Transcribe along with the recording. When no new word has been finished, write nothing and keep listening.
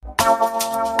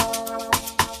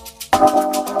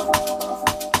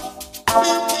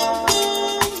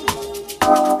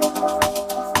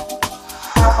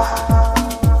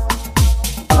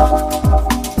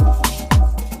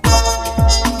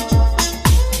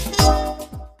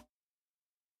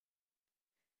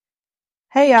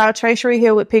Hey y'all, Tracery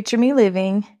here with Picture Me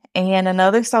Living and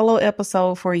another solo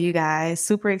episode for you guys.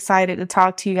 Super excited to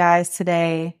talk to you guys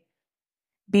today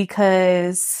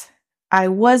because I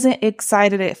wasn't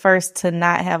excited at first to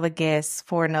not have a guest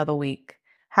for another week.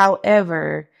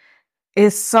 However,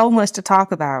 it's so much to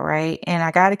talk about, right? And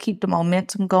I got to keep the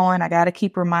momentum going. I got to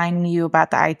keep reminding you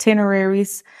about the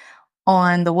itineraries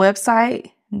on the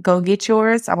website. Go get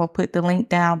yours. I'm going to put the link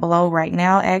down below right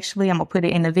now. Actually, I'm going to put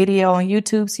it in the video on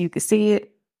YouTube so you can see it.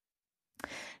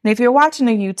 And if you're watching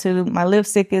on YouTube, my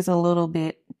lipstick is a little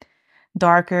bit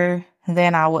darker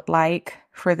than I would like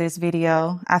for this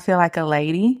video. I feel like a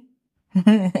lady,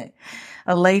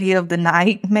 a lady of the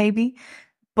night, maybe.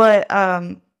 But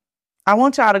I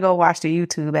want y'all to go watch the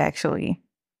YouTube actually.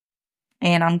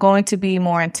 And I'm going to be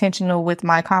more intentional with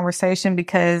my conversation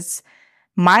because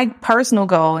my personal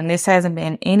goal, and this hasn't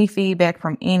been any feedback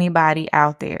from anybody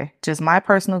out there, just my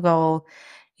personal goal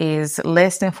is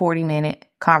less than 40-minute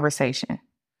conversation.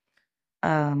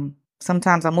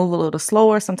 Sometimes I move a little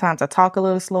slower. Sometimes I talk a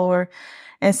little slower.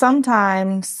 And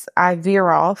sometimes I veer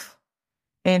off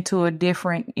into a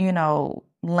different,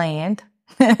 land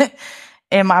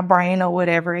in my brain or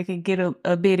whatever. It can get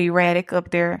a bit erratic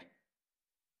up there.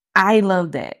 I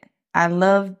love that. I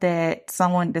love that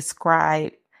someone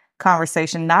described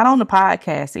conversation, not on the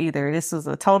podcast either. This was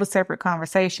a total separate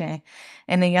conversation.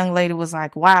 And the young lady was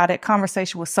like, wow, that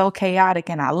conversation was so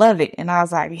chaotic and I love it. And I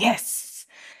was like, yes,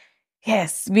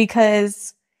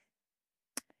 because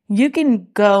you can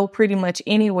go pretty much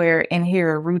anywhere and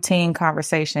hear a routine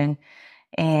conversation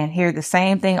and hear the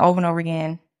same thing over and over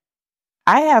again.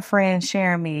 I have friends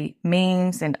sharing me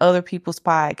memes and other people's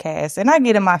podcasts, and I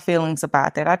get in my feelings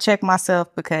about that. I check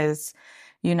myself because,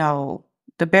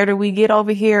 the better we get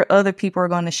over here, other people are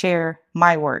going to share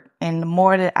my work. And the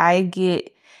more that I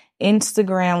get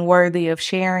Instagram worthy of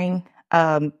sharing,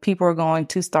 people are going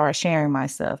to start sharing my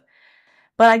stuff.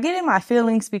 But I get in my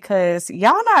feelings because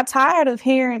y'all not tired of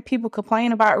hearing people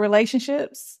complain about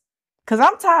relationships? Because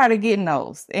I'm tired of getting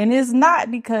those. And it's not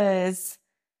because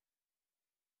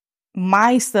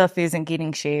my stuff isn't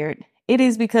getting shared. It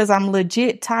is because I'm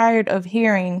legit tired of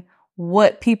hearing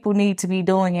what people need to be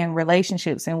doing in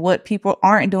relationships and what people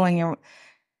aren't doing.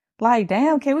 Like,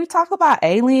 damn, can we talk about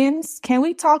aliens? Can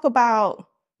we talk about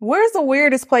where's the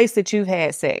weirdest place that you've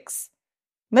had sex?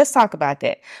 Let's talk about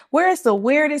that. Where is the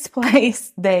weirdest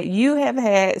place that you have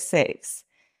had sex?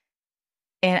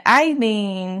 And I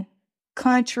mean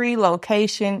country,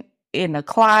 location, in the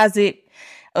closet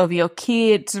of your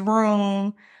kid's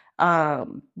room.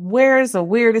 Where's the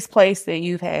weirdest place that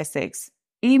you've had sex?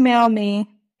 Email me,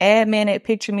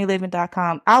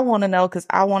 admin@picturemeliving.com. I want to know because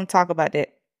I want to talk about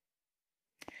that.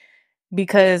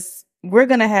 Because we're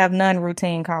going to have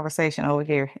non-routine conversation over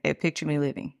here at Picture Me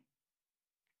Living.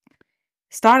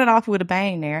 Started off with a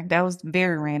bang there. That was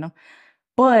very random.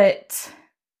 But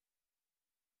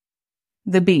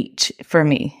the beach for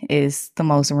me is the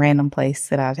most random place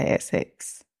that I've had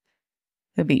sex.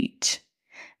 The beach.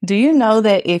 Do you know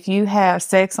that if you have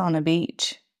sex on the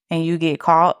beach and you get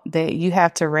caught, that you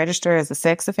have to register as a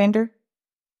sex offender?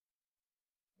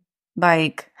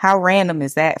 Like, how random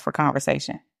is that for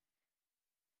conversation?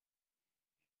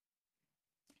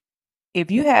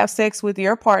 If you have sex with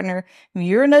your partner,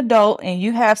 you're an adult and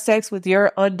you have sex with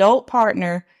your adult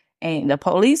partner and the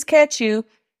police catch you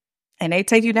and they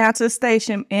take you down to the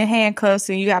station in handcuffs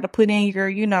and you got to put in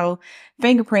your,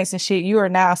 fingerprints and shit, you are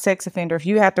now a sex offender. If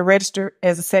you have to register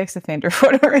as a sex offender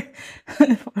for the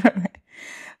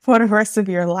rest of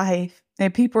your life.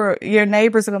 And your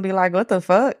neighbors are going to be like, what the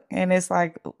fuck? And it's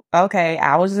like, okay,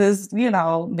 I was just,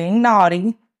 being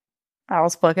naughty. I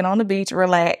was fucking on the beach.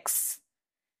 Relax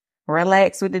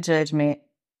with the judgment.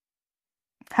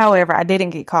 However, I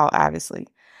didn't get caught, obviously.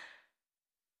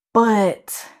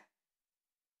 But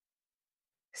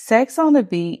sex on the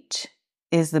beach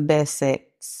is the best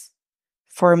sex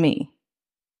for me.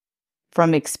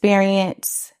 From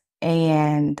experience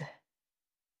and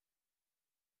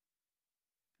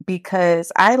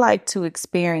because I like to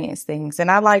experience things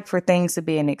and I like for things to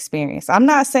be an experience. I'm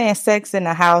not saying sex in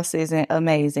the house isn't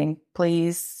amazing.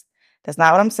 Please. That's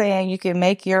not what I'm saying. You can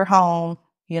make your home,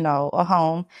 a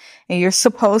home and you're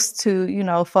supposed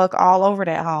to, fuck all over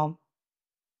that home.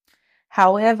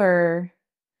 However,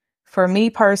 for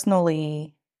me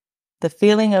personally, the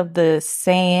feeling of the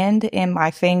sand in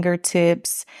my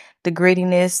fingertips, the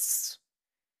grittiness,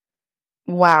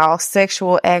 while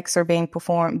sexual acts are being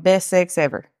performed, best sex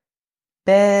ever.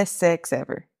 Best sex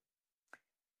ever.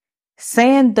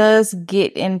 Sand does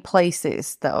get in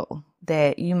places though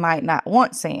that you might not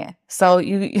want sand. So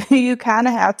you kind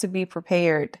of have to be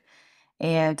prepared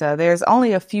And there's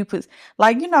only a few,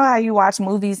 like, you know how you watch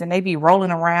movies and they be rolling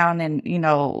around in,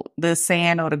 the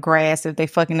sand or the grass if they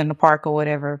fucking in the park or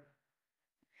whatever.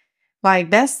 Like,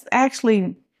 that's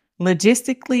actually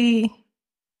logistically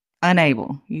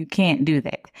unable. You can't do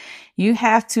that. You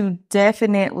have to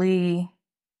definitely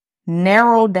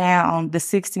narrow down the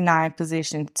 69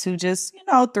 position to just,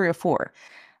 3 or 4.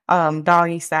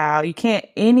 Doggy style. You can't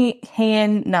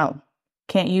no.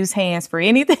 Can't use hands for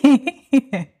anything.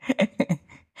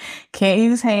 Can't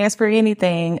use hands for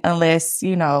anything unless,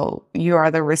 you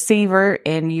are the receiver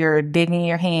and you're digging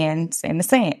your hands in the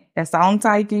sand. That's the only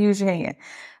time you can use your hand.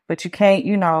 But you can't,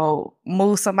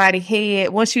 move somebody's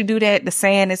head. Once you do that, the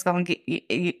sand is going to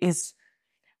is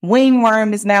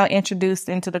wingworm is now introduced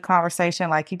into the conversation.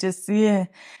 Like you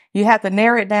have to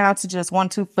narrow it down to just 1,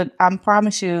 2. But I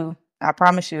promise you,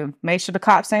 make sure the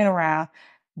cops ain't around.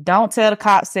 Don't tell the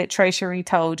cops that Trey Cherie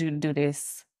told you to do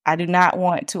this. I do not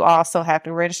want to also have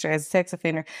to register as a sex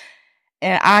offender,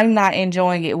 and I'm not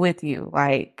enjoying it with you.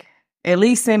 Like, at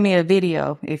least send me a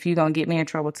video if you're going to get me in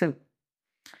trouble too.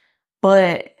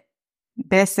 But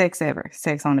best sex ever,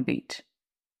 sex on the beach.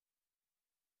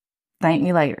 Thank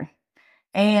me later.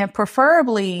 And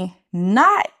preferably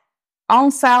not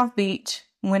on South Beach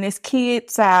when it's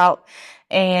kids out,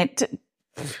 and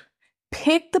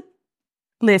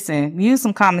use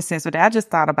some common sense with that. I just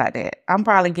thought about that. I'm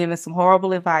probably giving some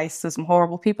horrible advice to some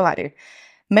horrible people out there.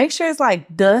 Make sure it's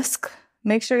like dusk.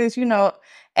 Make sure it's,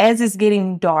 as it's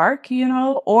getting dark,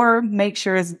 or make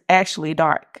sure it's actually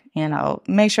dark,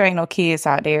 make sure ain't no kids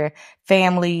out there,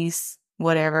 families,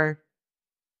 whatever.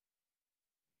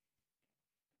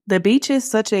 The beach is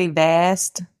such a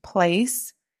vast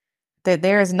place that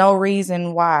there is no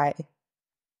reason why.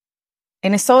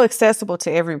 And it's so accessible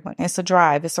to everyone. It's a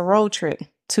drive. It's a road trip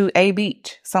to a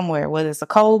beach somewhere, whether it's a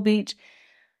cold beach,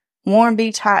 warm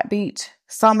beach, hot beach,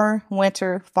 summer,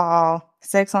 winter, fall,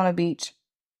 sex on a beach.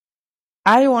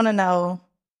 I want to know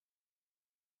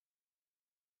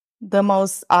the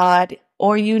most odd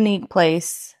or unique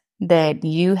place that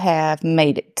you have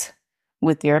made it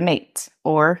with your mate,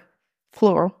 or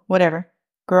plural, whatever,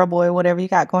 girl, boy, whatever you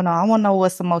got going on. I want to know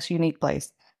what's the most unique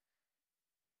place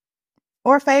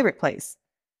or favorite place.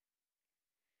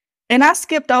 And I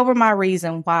skipped over my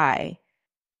reason why,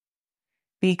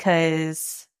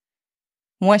 because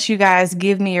once you guys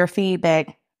give me your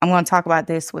feedback, I'm going to talk about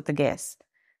this with the guests.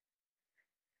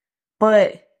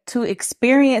 But to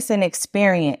experience an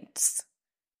experience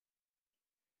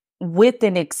with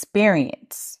an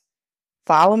experience,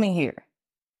 follow me here,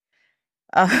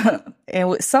 and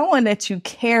with someone that you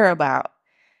care about,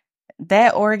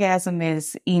 that orgasm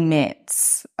is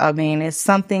immense. I mean, it's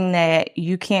something that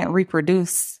you can't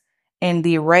reproduce in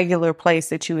the regular place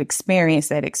that you experience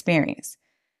that experience.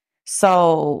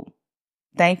 So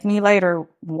thank me later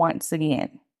once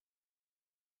again.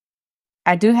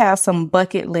 I do have some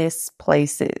bucket list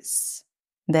places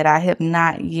that I have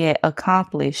not yet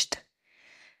accomplished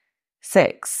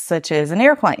sex, such as an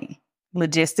airplane.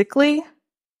 Logistically,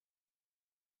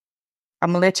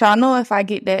 I'm going to let y'all know if I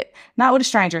get that. Not with a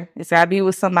stranger. It's got to be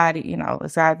with somebody,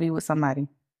 it's got to be with somebody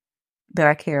that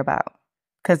I care about.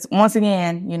 Because once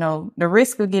again, the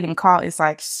risk of getting caught is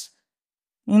like,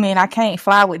 you mean I can't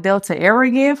fly with Delta Air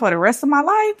again for the rest of my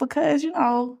life? Because,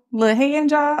 little hand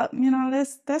job,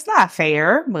 that's not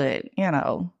fair. But, we're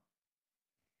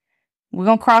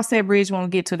going to cross that bridge when we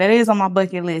get to it. That is on my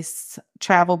bucket list,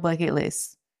 travel bucket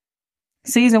list.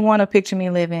 Season 1 of Picture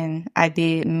Me Living, I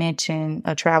did mention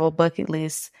a travel bucket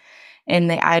list and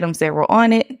the items that were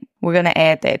on it. We're going to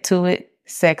add that to it.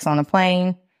 Sex on a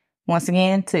plane. Once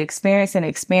again, to experience an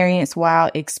experience while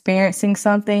experiencing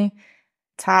something.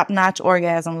 Top-notch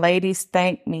orgasm. Ladies,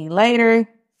 thank me later.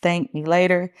 Thank me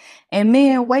later. And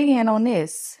men, weigh in on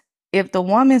this. If the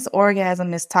woman's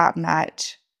orgasm is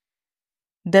top-notch,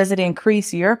 does it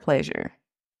increase your pleasure?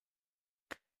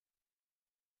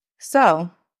 So,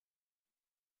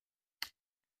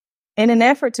 in an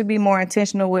effort to be more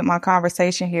intentional with my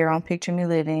conversation here on Picture Me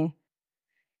Living,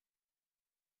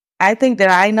 I think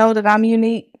that I know that I'm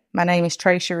unique. My name is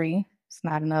Trey Cherie. It's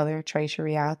not another Trey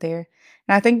Cherie out there.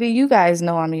 And I think that you guys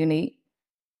know I'm unique.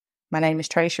 My name is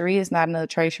Trey Cherie. It's not another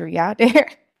Trey Cherie out there.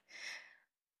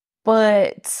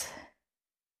 But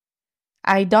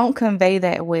I don't convey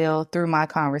that well through my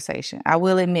conversation. I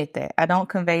will admit that. I don't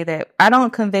convey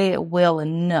it well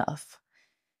enough.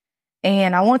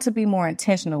 And I want to be more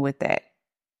intentional with that.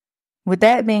 With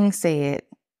that being said,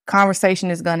 conversation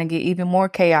is going to get even more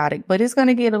chaotic, but it's going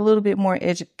to get a little bit more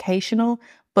educational,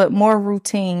 but more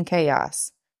routine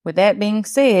chaos. With that being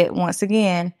said, once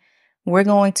again, we're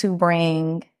going to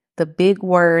bring the big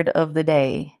word of the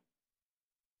day.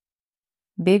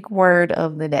 Big word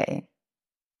of the day.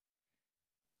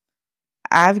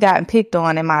 I've gotten picked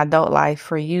on in my adult life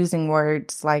for using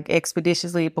words like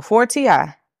expeditiously before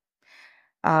TI.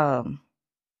 Um,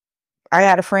 I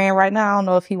got a friend right now. I don't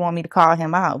know if he want me to call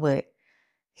him out, but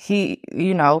he,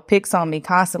 picks on me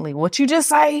constantly. What you just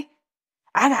say?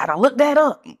 I gotta look that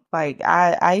up. Like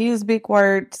I use big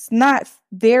words, not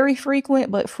very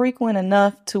frequent, but frequent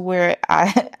enough to where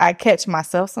I catch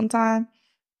myself sometimes.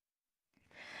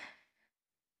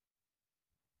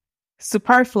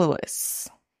 Superfluous.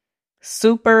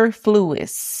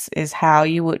 Superfluous is how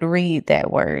you would read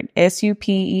that word.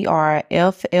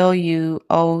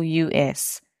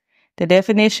 Superfluous. The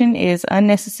definition is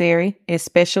unnecessary,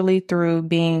 especially through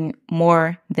being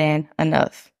more than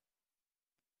enough.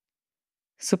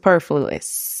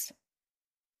 Superfluous.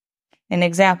 An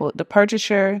example, the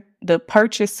purchaser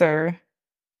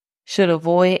should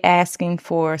avoid asking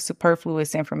for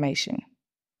superfluous information.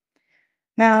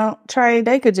 Now, Trey,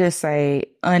 they could just say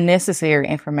unnecessary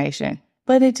information,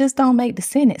 but it just don't make the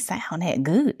sentence sound that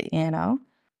good,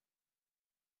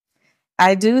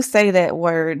 I do say that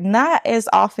word not as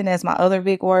often as my other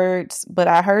big words, but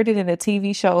I heard it in a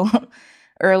TV show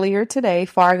earlier today.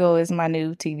 Fargo is my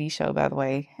new TV show, by the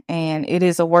way. And it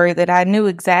is a word that I knew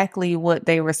exactly what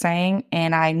they were saying.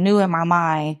 And I knew in my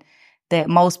mind that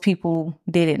most people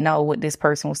didn't know what this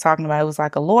person was talking about. It was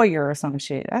like a lawyer or some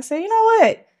shit. I said, you know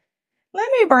what? Let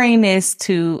me bring this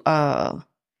to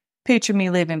Picture Me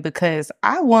Living, because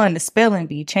I won the spelling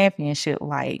bee championship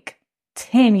like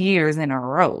 10 years in a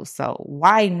row. So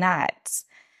why not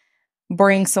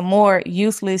bring some more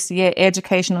useless yet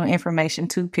educational information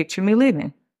to Picture Me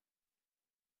Living?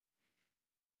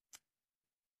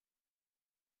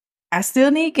 I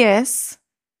still need guests.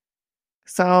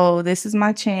 So this is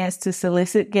my chance to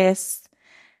solicit guests.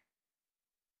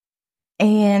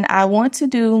 And I want to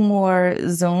do more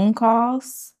Zoom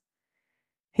calls.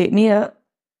 Hit me up.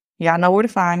 Y'all know where to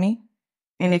find me.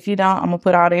 And if you don't, I'm going to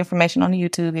put all the information on the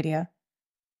YouTube video.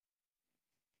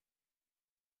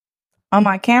 On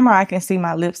my camera, I can see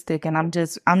my lipstick, and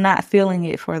I'm not feeling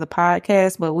it for the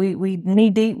podcast, but we knee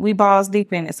deep, we balls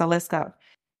deep in it. So let's go.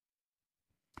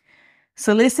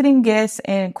 Soliciting guests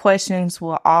and questions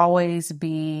will always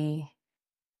be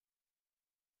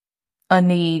a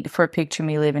need for Picture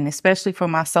Me Living, especially for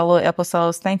my solo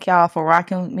episodes. Thank y'all for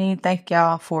rocking with me. Thank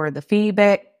y'all for the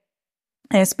feedback.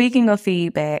 And speaking of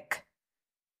feedback,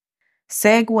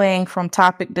 segueing from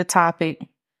topic to topic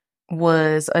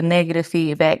was a negative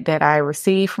feedback that I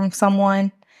received from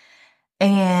someone.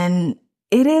 And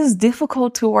it is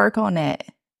difficult to work on that.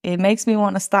 It makes me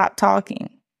want to stop talking.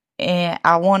 And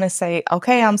I want to say,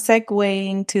 okay, I'm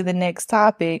segueing to the next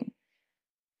topic.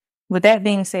 With that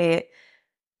being said,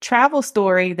 travel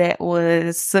story that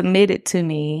was submitted to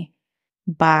me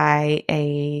by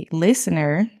a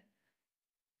listener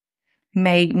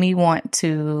made me want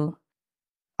to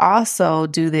also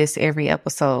do this every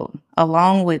episode,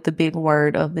 along with the big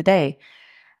word of the day.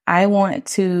 I want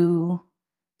to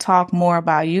talk more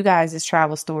about you guys'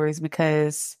 travel stories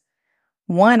because,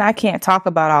 one, I can't talk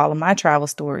about all of my travel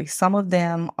stories. Some of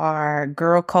them are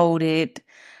girl coded.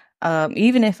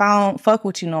 Even if I don't fuck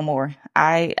with you no more,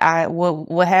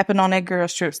 what happened on that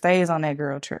girl's trip stays on that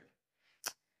girl trip.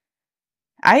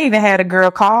 I even had a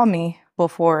girl call me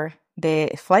before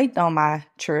that flaked on my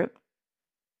trip.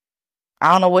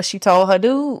 I don't know what she told her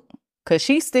dude, because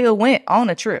she still went on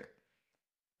a trip.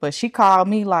 But she called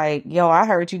me like, yo, I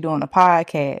heard you doing a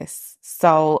podcast.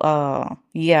 So,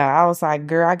 yeah, I was like,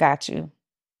 girl, I got you.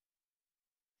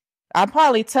 I'm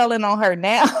probably telling on her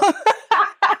now.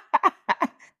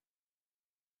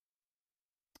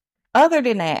 Other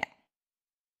than that,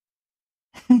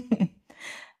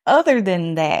 other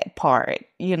than that part,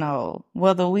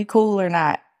 whether we cool or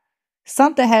not,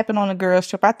 something happened on a girls'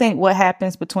 trip. I think what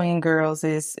happens between girls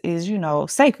is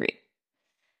sacred.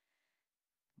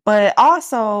 But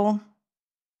also,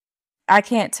 I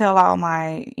can't tell all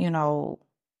my,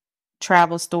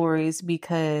 travel stories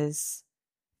because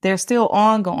they're still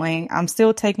ongoing. I'm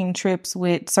still taking trips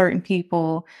with certain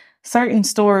people. Certain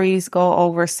stories go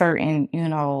over certain,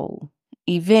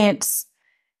 events.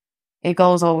 It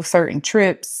goes over certain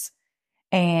trips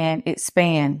and it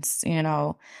spans,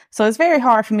 So it's very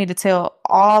hard for me to tell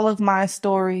all of my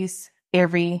stories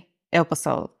every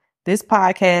episode. This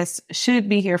podcast should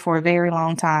be here for a very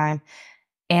long time.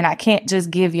 And I can't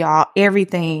just give y'all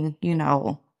everything,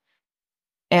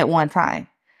 at one time.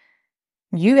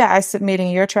 You guys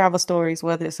submitting your travel stories,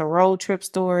 whether it's a road trip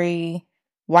story,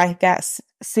 wife got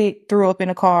sick, threw up in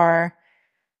a car,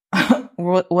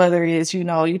 whether it's,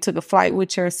 you took a flight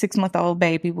with your 6-month-old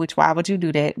baby, which why would you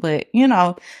do that? But,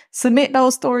 submit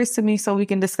those stories to me so we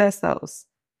can discuss those.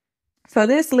 So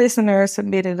this listener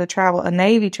submitted a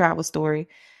Navy travel story,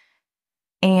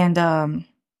 and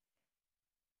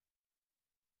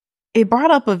it brought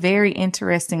up a very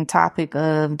interesting topic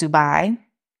of Dubai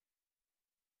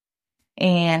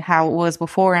and how it was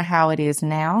before and how it is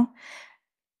now.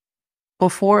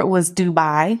 Before it was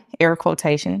Dubai, air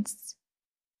quotations.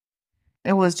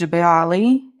 It was Jebel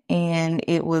Ali, and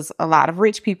it was a lot of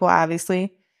rich people,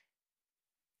 obviously.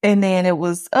 And then it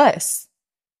was us,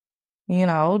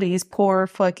 these poor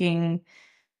fucking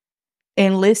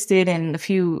enlisted and a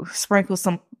few sprinkle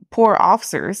some poor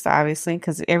officers, obviously,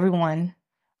 because everyone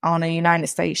on a United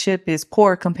States ship is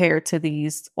poor compared to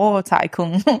these oil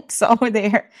tycoons over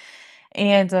there.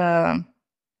 And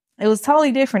it was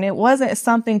totally different. It wasn't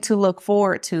something to look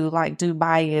forward to like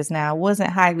Dubai is now. It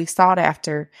wasn't highly sought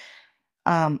after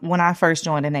when I first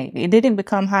joined the Navy. It didn't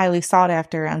become highly sought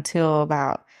after until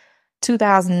about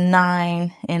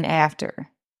 2009 and after.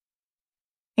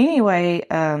 Anyway,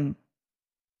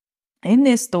 in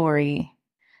this story,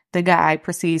 the guy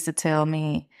proceeds to tell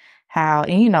me how,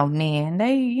 and men,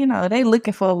 they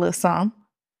looking for a little something.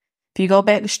 If you go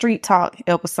back to Street Talk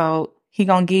episode, he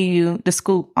gonna give you the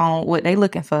scoop on what they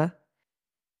looking for.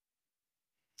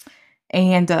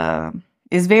 And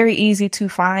it's very easy to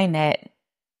find that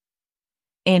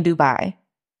in Dubai.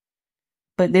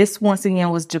 But this, once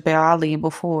again, was Jebel Ali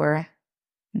before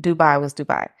Dubai was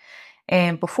Dubai.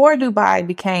 And before Dubai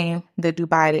became the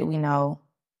Dubai that we know,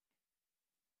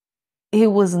 it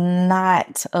was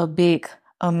not a big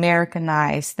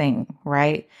Americanized thing,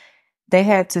 right? They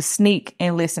had to sneak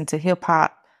and listen to hip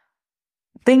hop,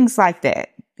 things like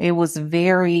that. It was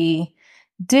very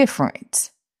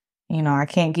different. I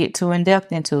can't get too in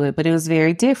depth into it, but it was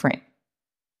very different.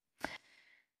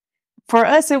 For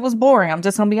us, it was boring. I'm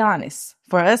just going to be honest.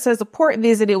 For us as a port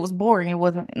visit, it was boring. It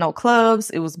wasn't no clubs.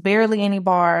 It was barely any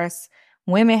bars.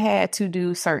 Women had to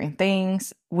do certain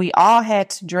things. We all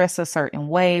had to dress a certain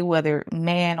way, whether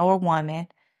man or woman.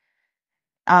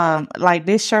 Like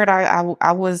this shirt,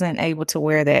 I wasn't able to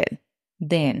wear that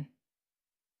then.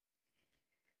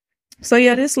 So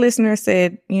yeah, this listener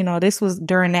said, this was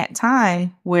during that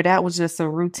time where that was just a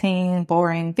routine,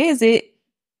 boring visit.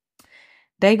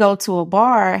 They go to a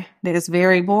bar that is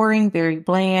very boring, very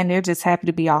bland. They're just happy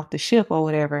to be off the ship or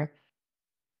whatever.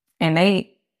 And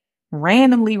they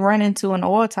randomly run into an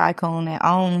oil tycoon that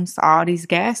owns all these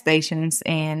gas stations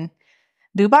in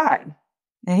Dubai.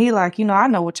 And he like, I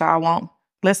know what y'all want.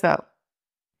 Let's go.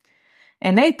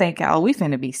 And they think, oh, we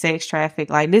finna be sex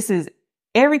trafficked. Like this is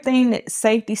everything that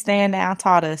safety stand down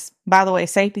taught us. By the way,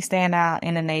 safety stand out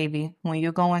in the Navy when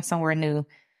you're going somewhere new.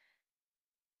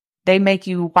 They make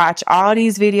you watch all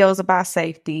these videos about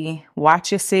safety,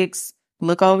 watch your six,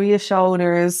 look over your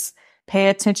shoulders, pay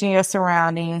attention to your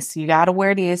surroundings. You got to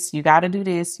wear this. You got to do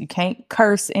this. You can't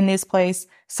curse in this place.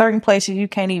 Certain places you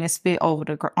can't even spit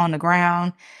on the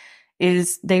ground.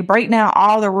 They break down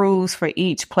all the rules for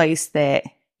each place that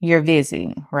you're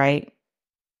visiting, right?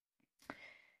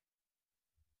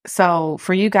 So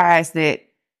for you guys that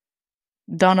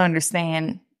don't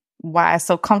understand why it's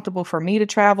so comfortable for me to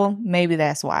travel, maybe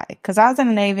that's why. Because I was in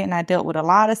the Navy and I dealt with a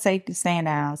lot of safety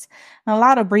stand-downs and a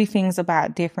lot of briefings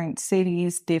about different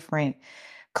cities, different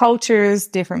cultures,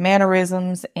 different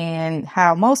mannerisms, and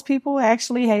how most people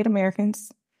actually hate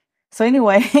Americans. So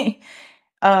anyway,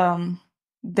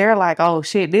 they're like, oh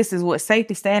shit, this is what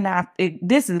safety stand-down,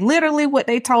 this is literally what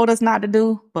they told us not to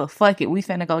do, but fuck it, we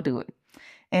finna go do it.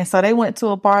 And so they went to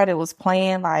a bar that was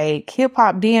playing like hip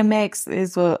hop. DMX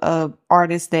is a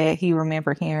artist that he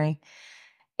remembered hearing.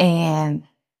 And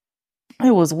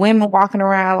it was women walking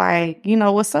around like,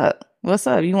 what's up? What's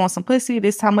up? You want some pussy?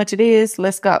 This is how much it is.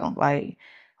 Let's go. Like,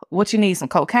 what you need? Some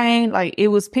cocaine? Like, it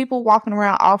was people walking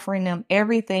around offering them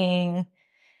everything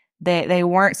that they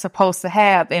weren't supposed to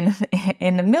have in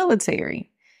the military.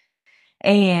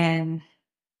 And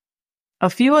a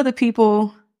few of the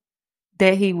people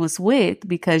that he was with,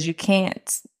 because you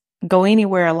can't go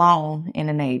anywhere alone in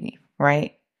the Navy,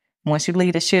 right? Once you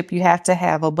leave the ship, you have to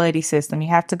have a buddy system. You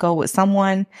have to go with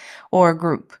someone or a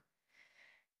group.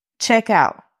 Check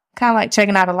out, kind of like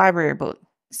checking out a library book.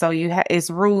 So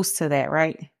it's rules to that,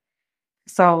 right?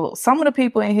 So some of the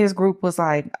people in his group was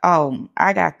like, oh,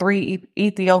 I got 3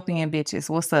 Ethiopian bitches.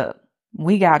 What's up?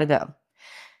 We got to go.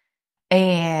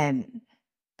 And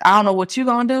I don't know what you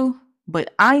gonna do,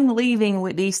 but I'm leaving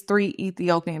with these 3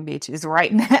 Ethiopian bitches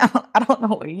right now. I don't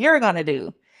know what you're going to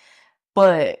do,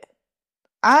 but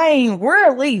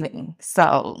we're leaving.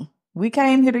 So we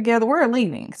came here together. We're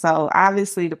leaving. So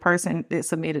obviously the person that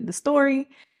submitted the story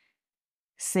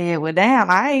said, well, damn,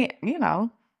 I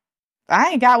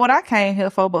ain't got what I came here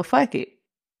for, but fuck it.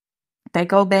 They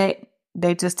go back.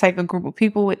 They just take a group of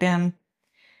people with them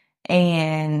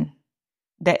And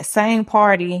that same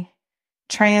party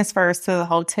transfers to the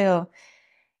hotel.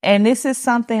 And this is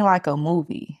something like a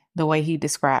movie, the way he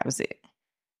describes it.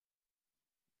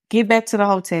 Get back to the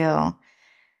hotel,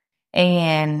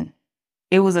 and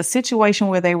it was a situation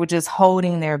where they were just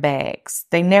holding their bags.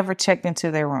 They never checked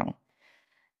into their room.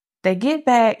 They get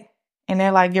back and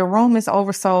they're like, your room is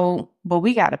oversold, but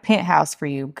we got a penthouse for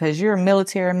you because you're a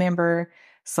military member.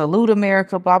 Salute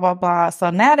America, blah, blah, blah. So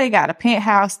now they got a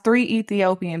penthouse, 3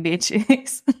 Ethiopian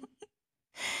bitches,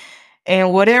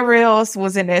 and whatever else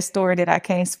was in that story that I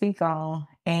can't speak on.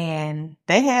 And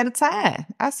they had a time.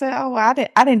 I said, oh, well,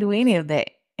 I didn't do any of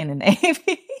that in the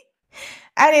Navy.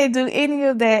 I didn't do any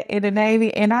of that in the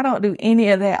Navy, and I don't do any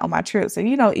of that on my trips. So,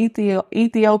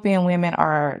 Ethiopian women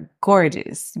are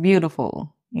gorgeous,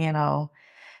 beautiful,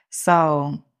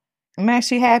 So I'm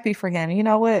actually happy for him. You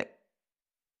know what?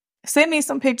 Send me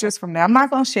some pictures from there. I'm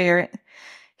not going to share it.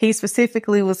 He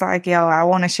specifically was like, yo, I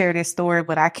want to share this story,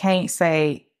 but I can't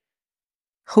say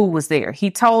who was there. He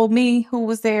told me who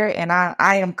was there, and I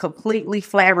am completely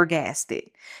flabbergasted.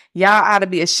 Y'all ought to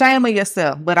be ashamed of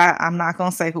yourself, but I'm not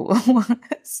going to say who it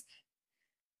was.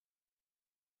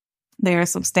 There are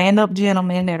some stand-up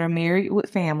gentlemen that are married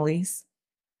with families.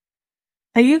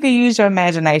 And you can use your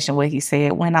imagination what he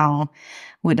said went on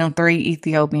with them 3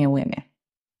 Ethiopian women.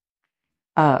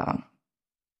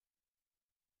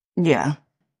 Yeah.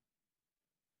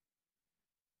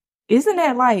 Isn't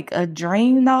that like a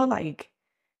dream though? Like,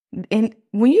 and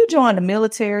when you join the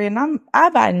military, and I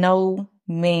by no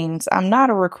means, I'm not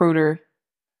a recruiter.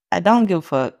 I don't give a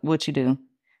fuck what you do.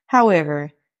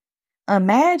 However,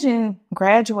 imagine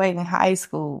graduating high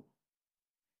school,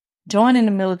 joining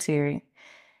the military,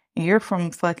 and you're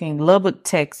from fucking Lubbock,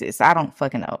 Texas. I don't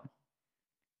fucking know.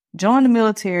 Join the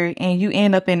military and you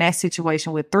end up in that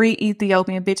situation with 3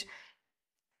 Ethiopian bitch.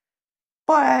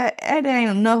 Boy, it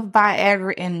ain't enough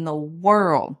Viagra in the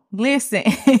world. Listen.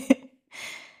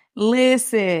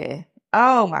 Listen.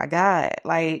 Oh my God.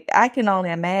 Like, I can only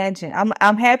imagine.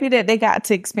 I'm happy that they got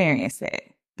to experience that.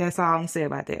 That's all I'm gonna say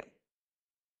about that.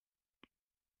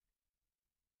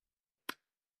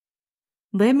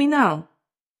 Let me know.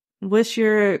 What's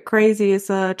your craziest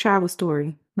travel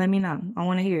story? Let me know. I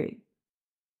want to hear it.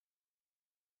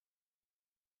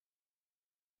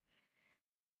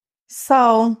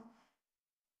 So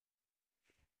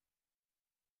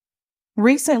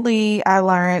recently I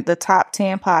learned the top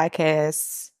 10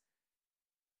 podcasts,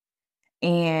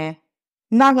 and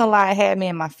not gonna lie, it had me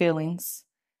in my feelings.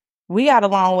 We got a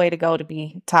long way to go to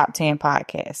be top 10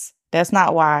 podcasts. That's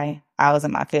not why I was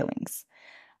in my feelings.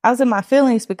 I was in my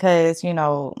feelings because,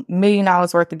 $1 million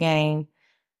worth of game.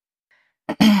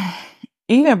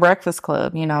 Even Breakfast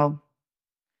Club,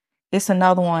 it's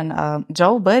another one.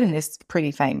 Joe Budden is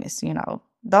pretty famous,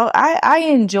 Though I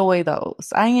enjoy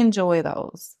those. I enjoy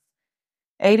those.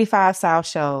 85 South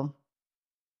Show.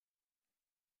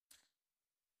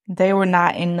 They were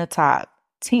not in the top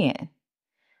 10.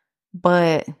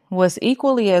 But what's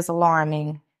equally as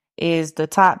alarming is the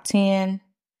top 10.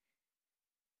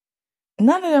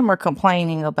 None of them are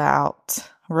complaining about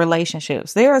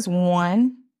relationships. There's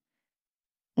one,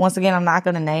 once again, I'm not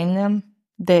going to name them,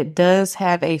 that does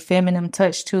have a feminine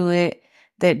touch to it,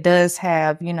 that does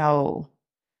have,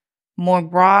 more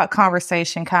broad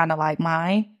conversation, kind of like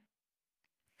mine.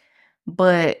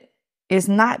 But it's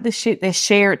not the shit that's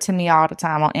shared to me all the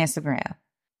time on Instagram.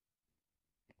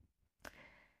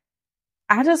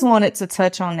 I just wanted to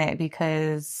touch on that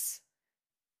because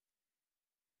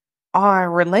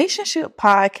our relationship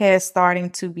podcast starting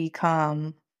to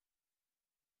become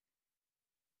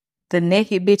the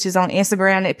naked bitches on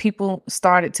Instagram that people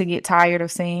started to get tired of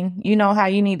seeing. You know how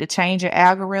you need to change your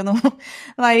algorithm?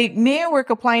 Like, men were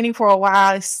complaining for a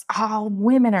while, all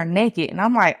women are naked. And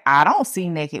I'm like, I don't see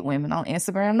naked women on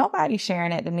Instagram. Nobody's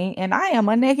sharing that to me. And I am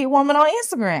a naked woman on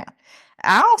Instagram.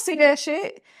 I don't see that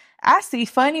shit. I see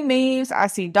funny memes. I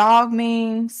see dog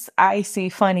memes. I see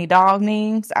funny dog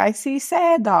memes. I see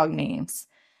sad dog memes.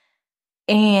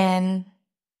 And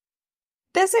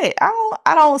that's it.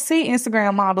 I don't see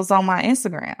Instagram models on my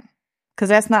Instagram because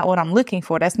that's not what I'm looking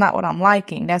for. That's not what I'm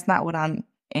liking. That's not what I'm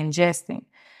ingesting.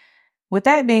 With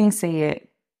that being said,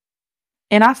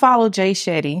 and I follow Jay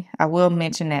Shetty. I will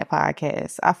mention that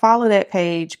podcast. I follow that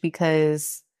page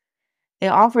because it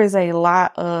offers a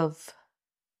lot of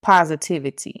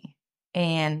positivity,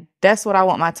 and that's what I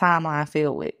want my timeline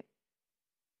filled with.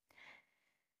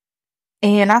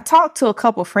 And I talked to a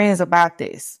couple friends about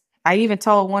this. I even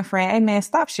told one friend, hey man,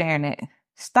 stop sharing it.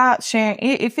 Stop sharing.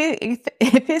 If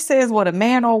it says what a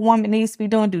man or a woman needs to be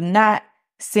doing, do not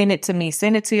Send it to me.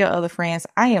 Send it to your other friends.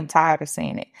 I am tired of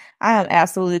seeing it. I am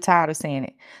absolutely tired of seeing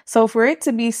it. So for it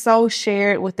to be so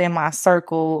shared within my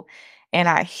circle and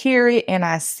I hear it and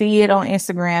I see it on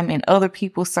Instagram in other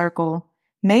people's circle,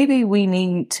 maybe we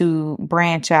need to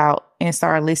branch out and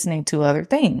start listening to other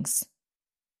things.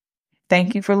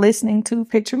 Thank you for listening to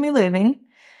Picture Me Living.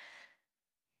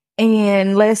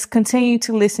 And let's continue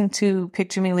to listen to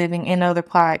Picture Me Living and other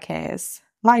podcasts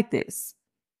like this.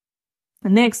 The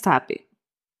next topic.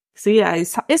 See, yeah,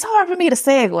 it's hard for me to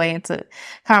segue into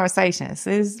conversations.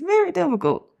 It's very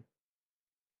difficult.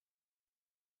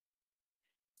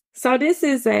 So this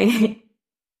is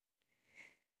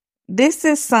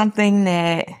something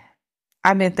that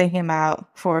I've been thinking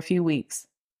about for a few weeks.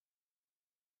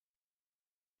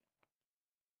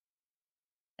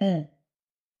 Drink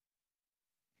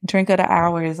of the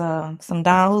hour is some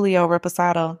Don Julio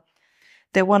Reposado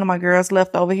that one of my girls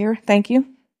left over here. Thank you.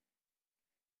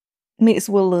 Mixed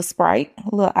with a little Sprite,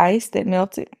 a little ice that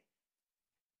melted.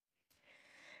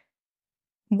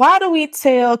 Why do we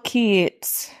tell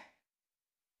kids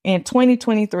in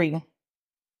 2023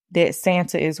 that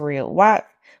Santa is real?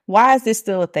 Why is this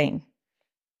still a thing?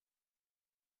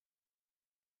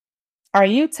 Are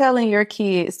you telling your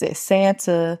kids that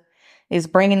Santa is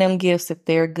bringing them gifts if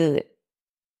they're good?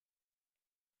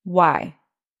 Why?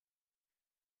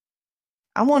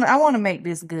 I want to make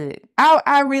this good.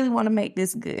 I really want to make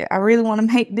this good. I really want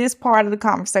to make this part of the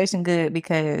conversation good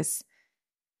because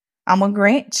I'm a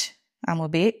Grinch. I'm a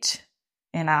bitch.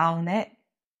 And I own that.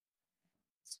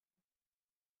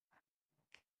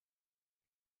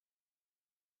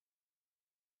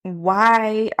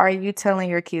 Why are you telling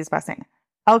your kids about Santa?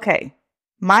 Okay.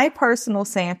 My personal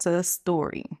Santa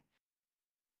story.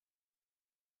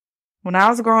 When I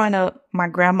was growing up, my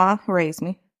grandma raised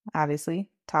me, obviously.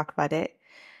 Talk about that.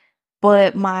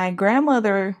 But my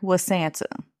grandmother was Santa.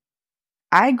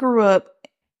 I grew up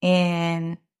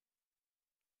in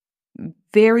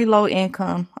very low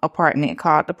income apartment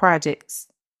called the Projects.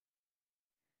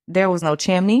 There was no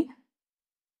chimney.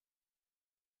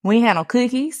 We ain't had no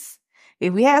cookies.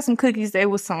 If we had some cookies, they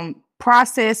was some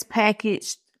processed,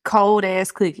 packaged, cold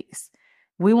ass cookies.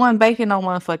 We wasn't baking no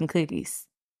motherfucking cookies.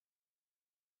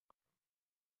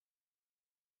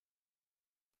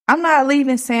 I'm not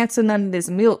leaving Santa none of this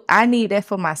milk. I need that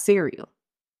for my cereal.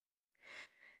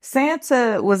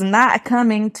 Santa was not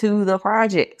coming to the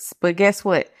Projects, but guess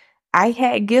what? I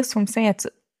had gifts from Santa.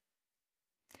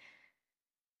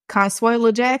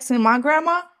 Consuelo Jackson, my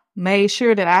grandma, made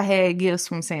sure that I had gifts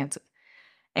from Santa.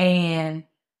 And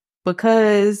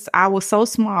because I was so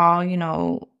small,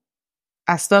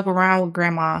 I stuck around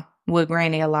with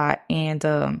Granny a lot. And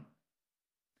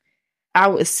I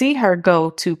would see her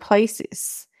go to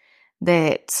places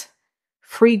that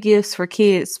free gifts for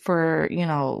kids for,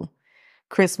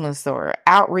 Christmas or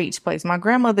outreach place. My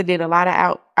grandmother did a lot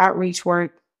of outreach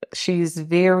work. She's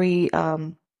very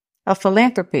a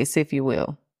philanthropist, if you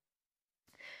will.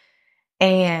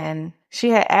 And she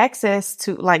had access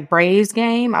to like Braves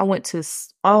game. I went to,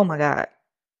 oh my God.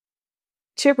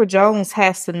 Chipper Jones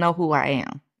has to know who I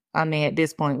am. I mean, at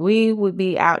this point, we would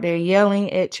be out there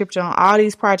yelling at Chipper Jones, all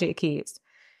these project kids.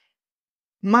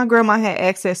 My grandma had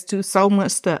access to so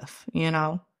much stuff,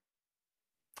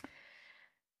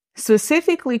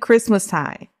 specifically Christmas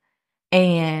time.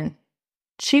 And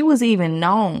she was even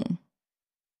known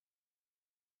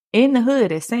in the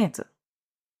hood as Santa.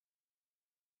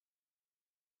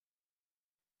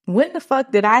 When the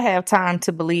fuck did I have time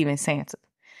to believe in Santa?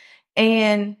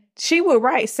 And she would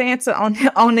write Santa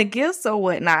on the gifts or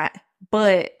whatnot.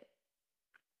 But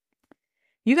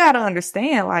you got to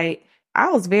understand, like, I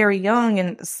was very young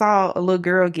and saw a little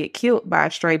girl get killed by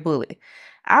a stray bullet.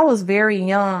 I was very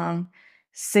young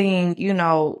seeing,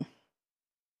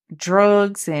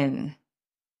 drugs and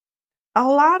a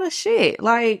lot of shit.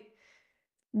 Like,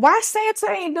 why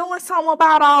Santa ain't doing something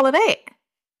about all of that?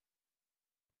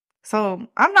 So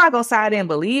I'm not going to say I didn't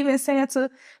believe in Santa,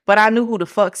 but I knew who the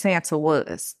fuck Santa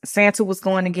was. Santa was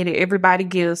going to get everybody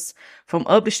gifts from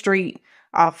up the street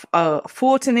off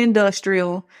Fulton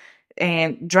Industrial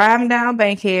and driving down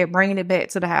Bankhead, bringing it back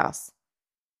to the house.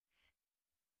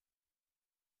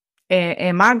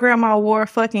 And my grandma wore a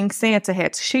fucking Santa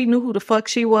hat. She knew who the fuck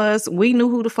she was. We knew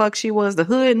who the fuck she was. The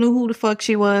hood knew who the fuck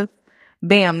she was.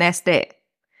 Bam, that's that.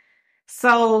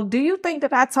 So do you think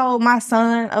that I told my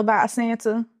son about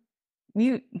Santa?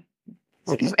 You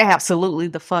absolutely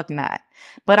the fuck not.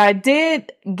 But I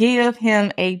did give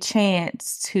him a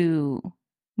chance to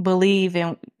believe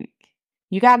in.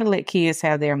 You got to let kids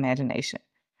have their imagination.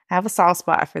 I have a soft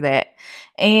spot for that.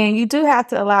 And you do have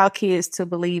to allow kids to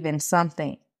believe in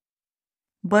something.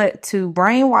 But to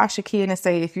brainwash a kid and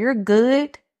say, if you're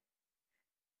good,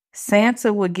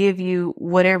 Santa will give you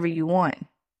whatever you want.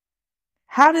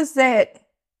 How does that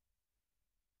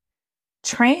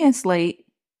translate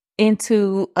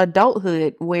into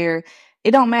adulthood where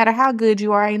it don't matter how good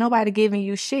you are, ain't nobody giving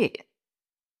you shit.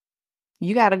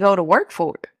 You got to go to work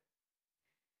for it.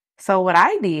 So what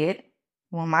I did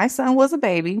when my son was a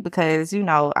baby, because,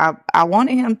 I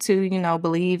wanted him to,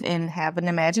 believe and have an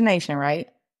imagination, right?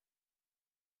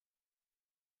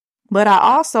 But I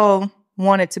also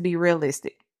wanted to be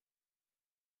realistic.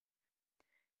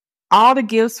 All the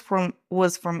gifts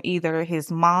was from either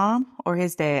his mom or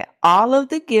his dad. All of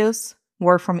the gifts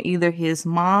were from either his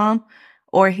mom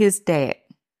or his dad.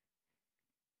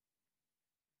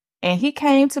 And he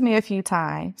came to me a few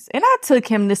times, and I took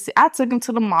him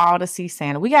to the mall to see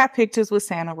Santa. We got pictures with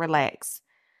Santa, relax.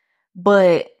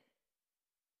 But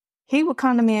he would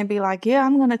come to me and be like, "Yeah,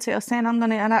 I'm gonna tell Santa.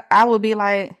 And I would be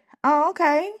like, "Oh,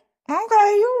 okay,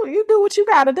 you do what you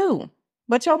gotta do."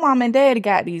 But your mom and daddy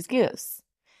got these gifts.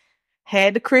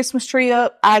 Had the Christmas tree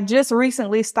up. I just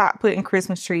recently stopped putting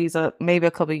Christmas trees up, maybe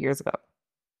a couple of years ago.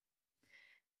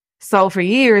 So for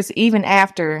years, even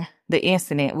after the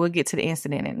incident, we'll get to the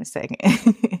incident in a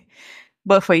second.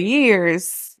 But for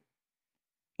years,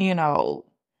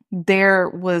 there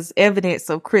was evidence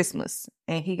of Christmas,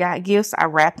 and he got gifts. I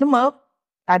wrapped them up.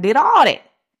 I did all that.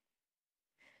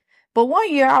 But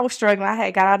one year I was struggling. I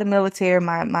had got out of the military.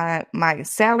 My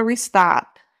salary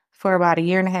stopped for about a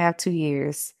year and a half, 2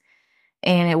 years.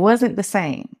 And it wasn't the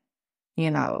same,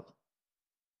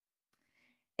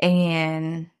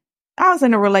 And I was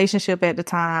in a relationship at the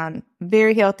time,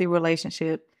 very healthy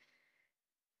relationship,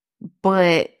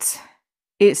 but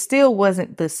it still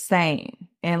wasn't the same.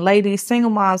 And ladies,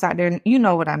 single moms out there, you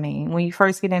know what I mean. When you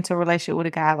first get into a relationship with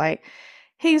a guy, like,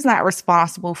 he's not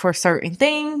responsible for certain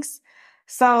things.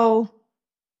 So,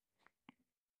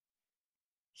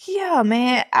 yeah,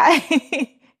 man,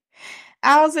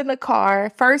 I was in the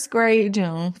car, first grade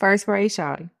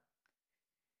shawty.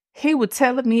 He was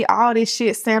telling me all this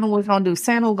shit Santa was gonna do.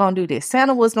 Santa was gonna do this.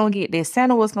 Santa was gonna get this.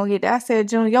 Santa was gonna get that. I said,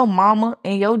 Junior, your mama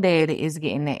and your daddy is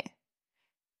getting that.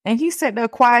 And he sat there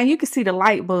quiet, and you could see the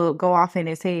light bulb go off in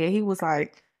his head. He was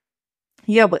like,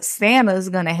 yeah, but Santa's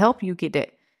gonna help you get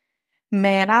that.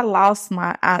 Man, I lost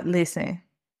listen,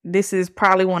 this is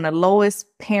probably one of the lowest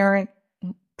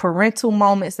parental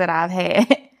moments that I've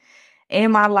had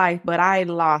in my life, but I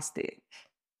lost it.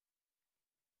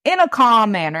 In a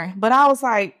calm manner. But I was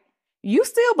like, you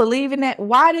still believe in that?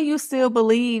 Why do you still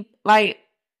believe? Like,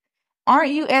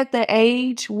 aren't you at the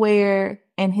age where,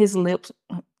 and his lips,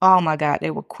 oh my God,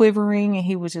 they were quivering, and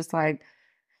he was just like,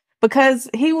 because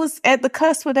he was at the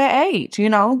cusp of that age,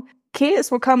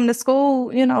 kids were coming to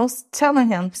school, telling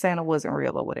him Santa wasn't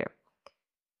real or whatever.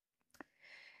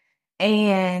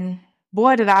 And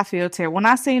boy, did I feel terrible. When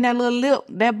I seen that little lip,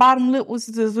 that bottom lip was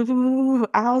just, I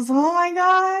was, oh my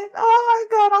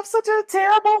God, I'm such a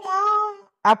terrible mom.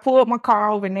 I pulled my car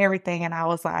over and everything, and I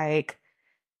was like,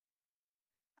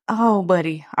 oh,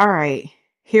 buddy, all right,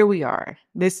 here we are.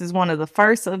 This is one of the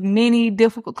first of many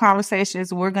difficult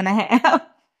conversations we're going to have.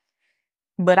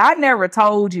 But I never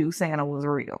told you Santa was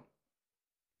real.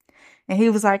 And he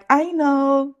was like, I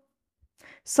know.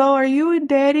 So are you and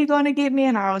daddy going to get me?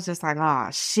 And I was just like, oh,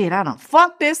 shit, I done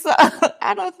fucked this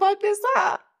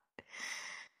up.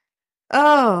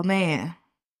 Oh, man.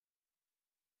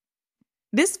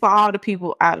 This for all the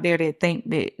people out there that think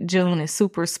that June is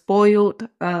super spoiled.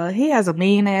 He has a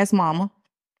mean ass mama.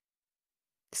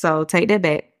 So take that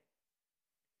back.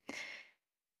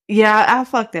 Yeah, I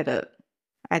fucked that up.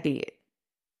 I did.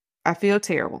 I feel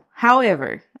terrible.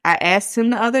 However, I asked him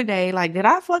the other day, like, did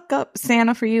I fuck up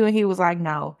Santa for you? And he was like,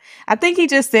 no. I think he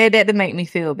just said that to make me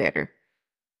feel better.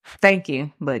 Thank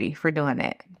you, buddy, for doing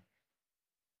that.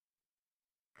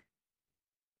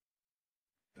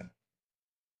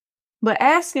 But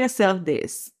ask yourself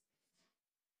this.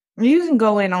 You can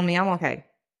go in on me. I'm okay.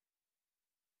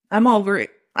 I'm over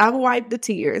it. I've wiped the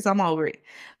tears. I'm over it.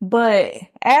 But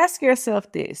ask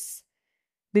yourself this,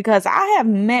 because I have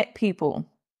met people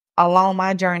along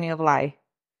my journey of life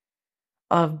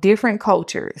of different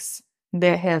cultures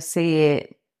that have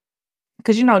said,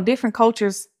 because different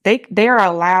cultures, they're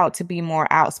allowed to be more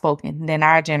outspoken than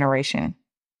our generation.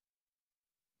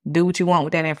 Do what you want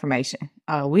with that information.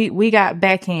 We got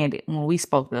backhanded when we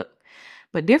spoke up.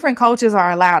 But different cultures are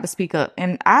allowed to speak up.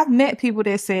 And I've met people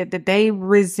that said that they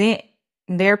resent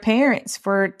their parents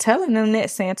for telling them that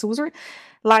Santa was real.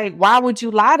 Like, why would you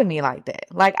lie to me like that?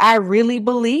 Like, I really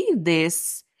believe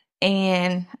this.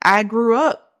 And I grew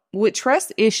up with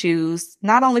trust issues,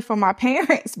 not only from my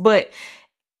parents, but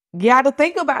You got to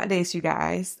think about this, you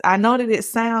guys. I know that it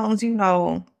sounds,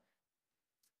 because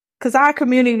our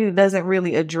community doesn't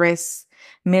really address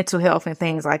mental health and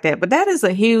things like that. But that is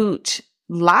a huge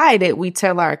lie that we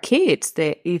tell our kids,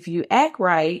 that if you act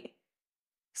right,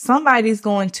 somebody's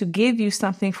going to give you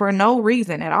something for no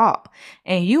reason at all.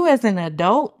 And you as an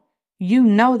adult, you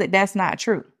know that that's not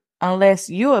true. Unless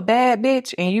you're a bad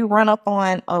bitch and you run up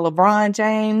on a LeBron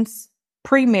James,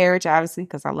 pre-marriage, obviously,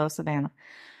 because I love Savannah.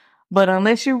 But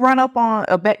unless you run up on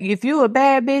if you a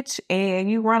bad bitch and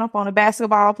you run up on a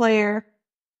basketball player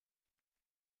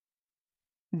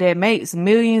that makes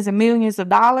millions and millions of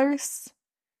dollars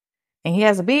and he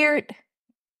has a beard,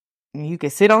 you can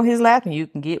sit on his lap and you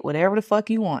can get whatever the fuck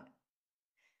you want.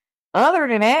 Other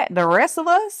than that, the rest of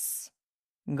us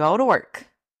go to work.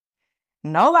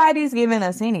 Nobody's giving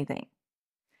us anything.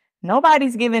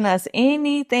 Nobody's giving us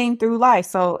anything through life.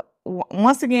 So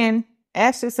once again,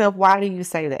 ask yourself, why do you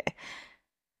say that?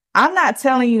 I'm not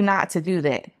telling you not to do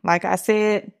that. Like I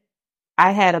said,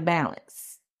 I had a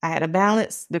balance.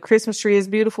 The Christmas tree is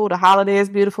beautiful. The holiday is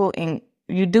beautiful. And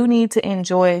you do need to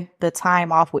enjoy the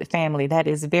time off with family. That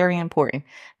is very important.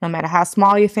 No matter how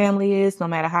small your family is, no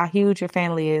matter how huge your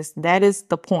family is, that is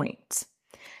the point.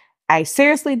 I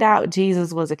seriously doubt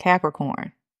Jesus was a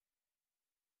Capricorn.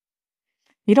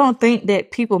 You don't think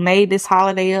that people made this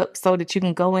holiday up so that you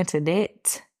can go into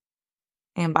debt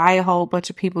and buy a whole bunch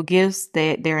of people gifts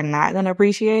that they're not going to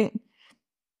appreciate?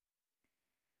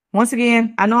 Once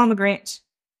again, I know I'm a Grinch.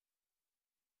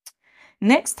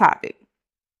 Next topic.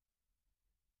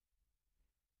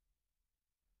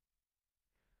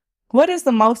 What is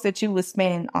the most that you would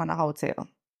spend on a hotel?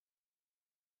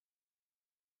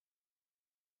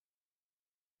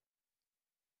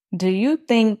 Do you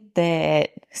think that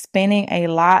spending a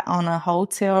lot on a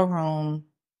hotel room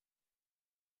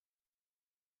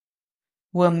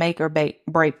will make or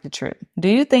break the trip? Do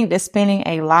you think that spending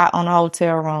a lot on a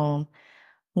hotel room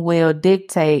will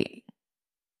dictate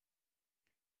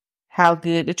how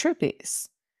good the trip is?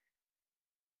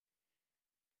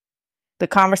 The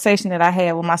conversation that I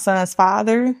had with my son's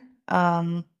father,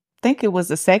 I think it was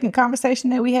the second conversation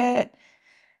that we had.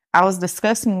 I was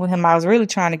discussing with him. I was really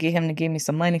trying to get him to give me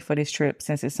some money for this trip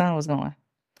since his son was going.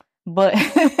 But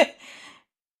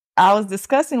I was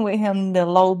discussing with him the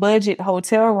low budget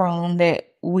hotel room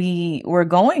that we were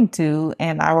going to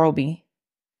in Nairobi.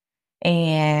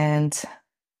 And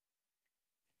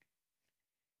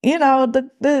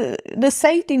the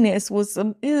safetyness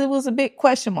was a big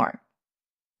question mark.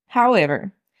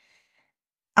 However,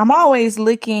 I'm always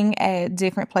looking at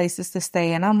different places to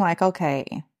stay, and I'm like,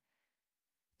 okay,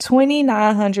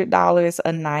 $2,900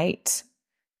 a night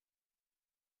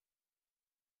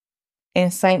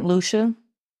in St. Lucia.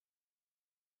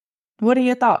 What are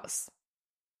your thoughts?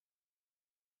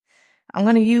 I'm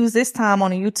going to use this time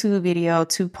on a YouTube video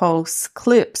to post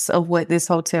clips of what this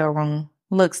hotel room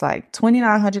looks like.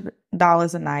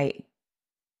 $2,900 a night.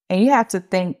 And you have to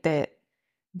think that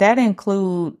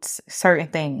includes certain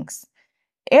things.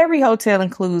 Every hotel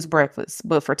includes breakfast,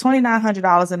 but for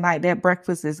 $2,900 a night, that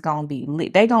breakfast is going to be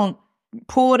lit. They going to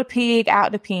pull the pig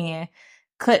out the pen,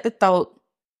 cut the throat,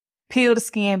 peel the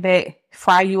skin back,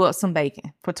 fry you up some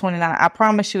bacon for $29. I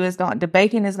promise you, the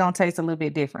bacon is going to taste a little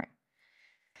bit different.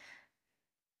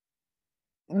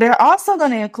 They're also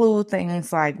going to include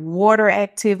things like water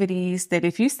activities that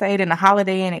if you stayed in a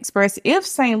Holiday Inn Express, if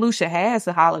St. Lucia has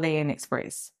a Holiday Inn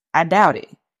Express, I doubt it.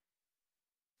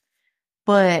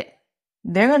 But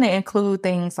they're going to include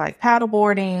things like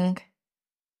paddleboarding,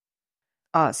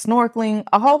 snorkeling,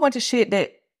 a whole bunch of shit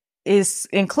that is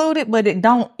included, but it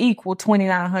don't equal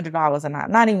 $2,900 a night.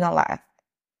 Not even gonna lie.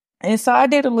 And so I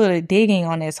did a little digging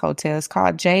on this hotel. It's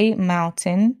called Jade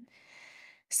Mountain,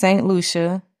 St.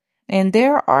 Lucia. And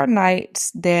there are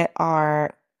nights that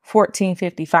are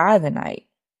 $1,455 a night.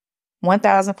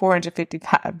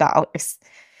 $1,455.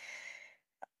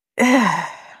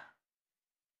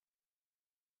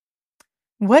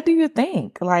 What do you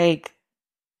think? Like,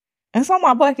 it's on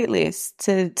my bucket list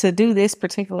to do this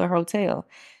particular hotel.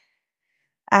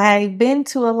 I've been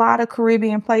to a lot of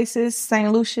Caribbean places.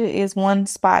 St. Lucia is one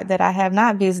spot that I have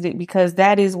not visited because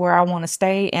that is where I want to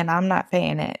stay, and I'm not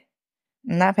paying it.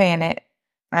 I'm not paying it.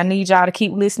 I need y'all to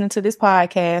keep listening to this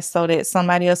podcast so that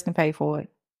somebody else can pay for it.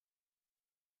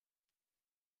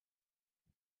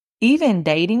 Even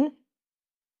dating,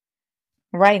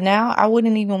 right now, I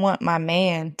wouldn't even want my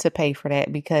man to pay for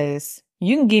that because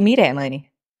you can give me that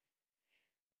money.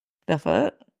 The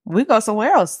fuck? We go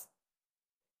somewhere else.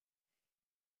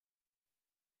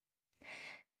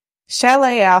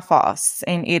 Chalet Alfos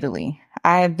in Italy.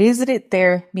 I visited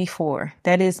there before.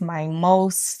 That is my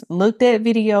most looked at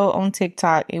video on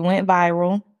TikTok. It went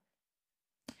viral.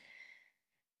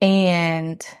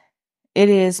 And it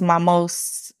is my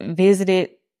most visited,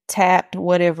 tapped,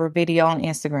 whatever video on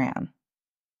Instagram.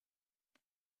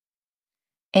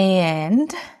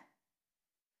 And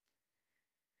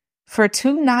for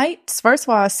 2 nights, first of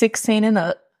all, 16 and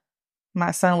up.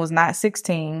 My son was not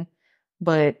 16,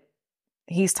 but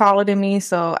he's taller than me,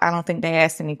 so I don't think they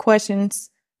asked any questions.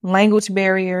 Language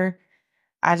barrier.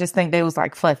 I just think they was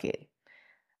like, fuck it.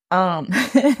 Um,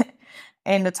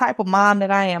 and the type of mom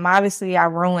that I am, obviously I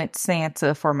ruined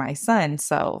Santa for my son.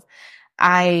 So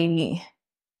I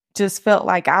just felt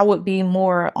like I would be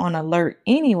more on alert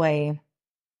anyway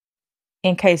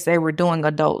in case they were doing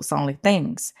adults only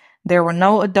things. There were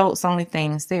no adults only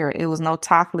things there. It was no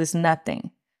topless,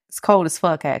 nothing. It's cold as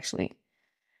fuck, actually.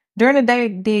 During the day,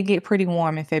 it did get pretty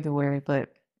warm in February,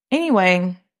 but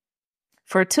anyway,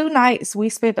 for 2 nights, we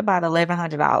spent about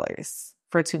 $1,100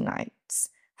 for 2 nights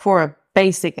for a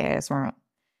basic ass room.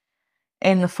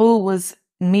 And the food was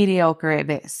mediocre at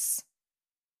best.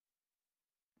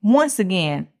 Once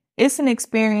again, it's an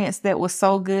experience that was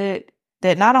so good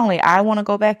that not only I want to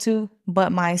go back to,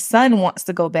 but my son wants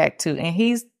to go back to. And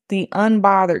he's the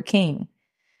Unbothered King.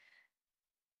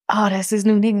 Oh, that's his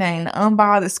new nickname, the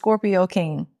Unbothered Scorpio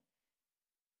King.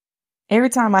 Every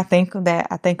time I think of that,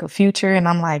 I think of Future, and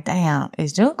I'm like, damn,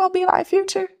 is June gonna be like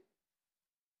Future?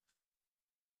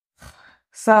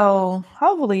 So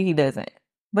hopefully he doesn't.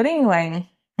 But anyway,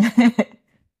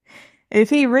 if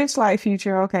he rich like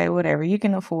Future, okay, whatever. You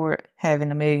can afford having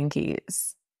 1,000,000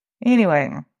 kids.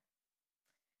 Anyway,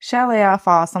 Chalet Al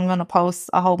Foss, I'm gonna post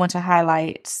a whole bunch of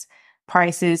highlights,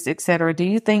 prices, etc. Do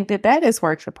you think that that is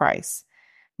worth the price?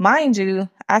 Mind you,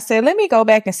 I said, let me go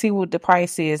back and see what the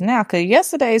price is now, because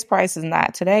yesterday's price is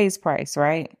not today's price,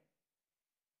 right?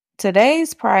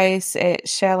 Today's price at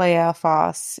Chalet Al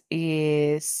Foss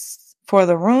is, for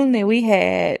the room that we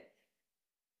had,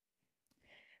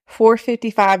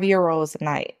 €455 a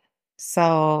night.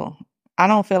 So I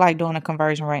don't feel like doing a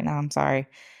conversion right now. I'm sorry.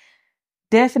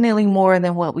 Definitely more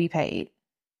than what we paid.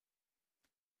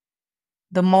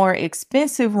 The more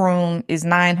expensive room is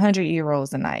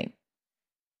 €900 a night.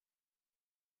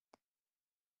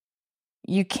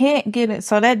 You can't get it.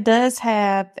 So that does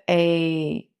have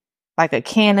a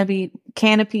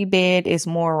canopy bed is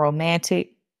more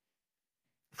romantic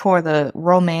for the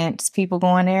romance people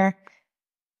going there.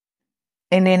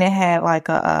 And then it had like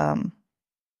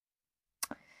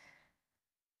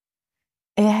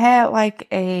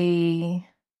a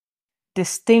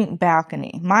distinct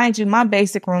balcony. Mind you, my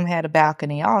basic room had a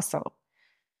balcony also.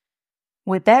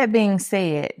 With that being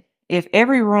said, if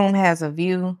every room has a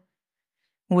view,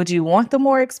 would you want the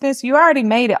more expensive? You already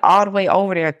made it all the way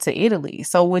over there to Italy.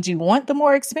 So would you want the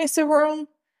more expensive room?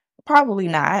 Probably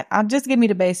not. I'll just give me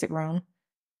the basic room.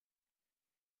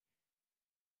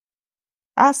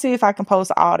 I'll see if I can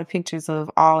post all the pictures of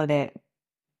all of that,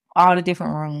 all the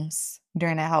different rooms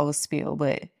during that whole spiel.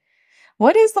 But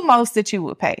what is the most that you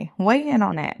would pay? Weigh in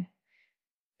on that.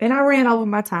 And I ran over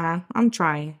my time. I'm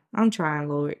trying,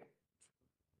 Lord.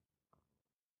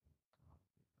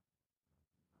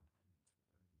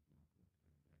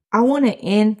 I want to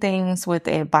end things with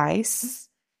advice.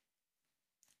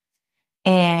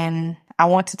 And I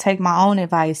want to take my own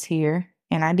advice here.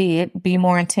 And I did. Be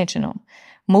more intentional.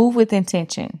 Move with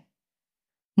intention.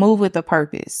 Move with a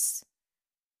purpose.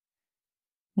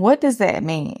 What does that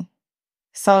mean?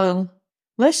 So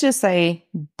let's just say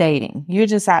dating. You're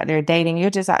just out there dating. You're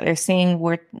just out there seeing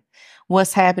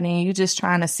what's happening. You're just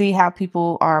trying to see how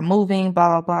people are moving,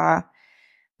 blah, blah, blah.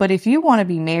 But if you want to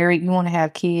be married, you want to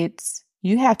have kids,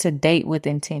 you have to date with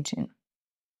intention.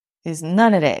 There's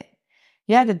none of that.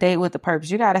 You have to date with a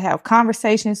purpose. You got to have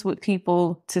conversations with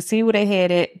people to see where they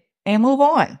headed and move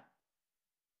on.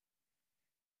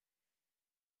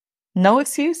 No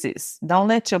excuses. Don't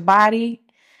let your body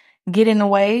get in the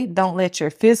way. Don't let your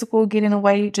physical get in the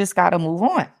way. You just got to move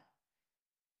on.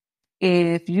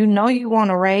 If you know you want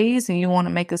to raise and you want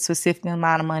to make a specific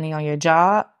amount of money on your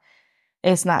job,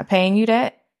 it's not paying you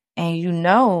that, and you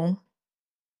know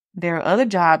there are other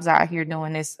jobs out here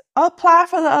doing this, apply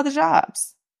for the other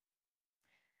jobs.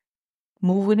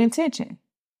 Move with intention.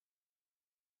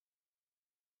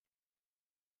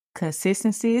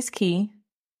 Consistency is key.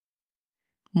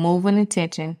 Move with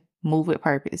intention. Move with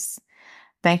purpose.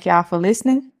 Thank y'all for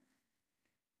listening.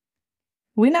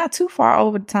 We're not too far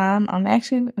over time. I'm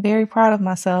actually very proud of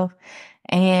myself,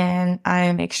 and I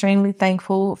am extremely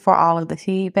thankful for all of the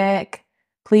feedback.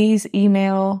 Please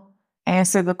email,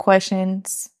 answer the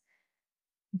questions,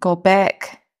 go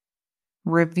back,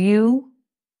 review,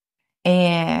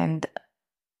 and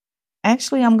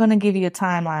actually, I'm going to give you a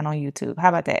timeline on YouTube. How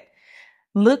about that?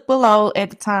 Look below at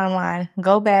the timeline,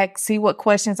 go back, see what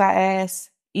questions I asked,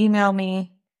 email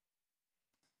me.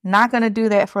 Not gonna do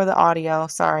that for the audio.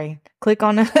 Sorry. Click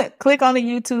on the click on the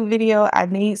YouTube video. I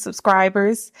need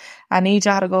subscribers. I need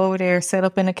y'all to go over there, set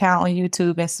up an account on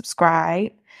YouTube and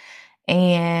subscribe.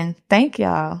 And thank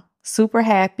y'all. Super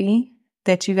happy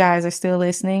that you guys are still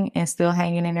listening and still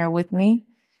hanging in there with me.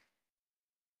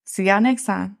 See y'all next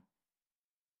time.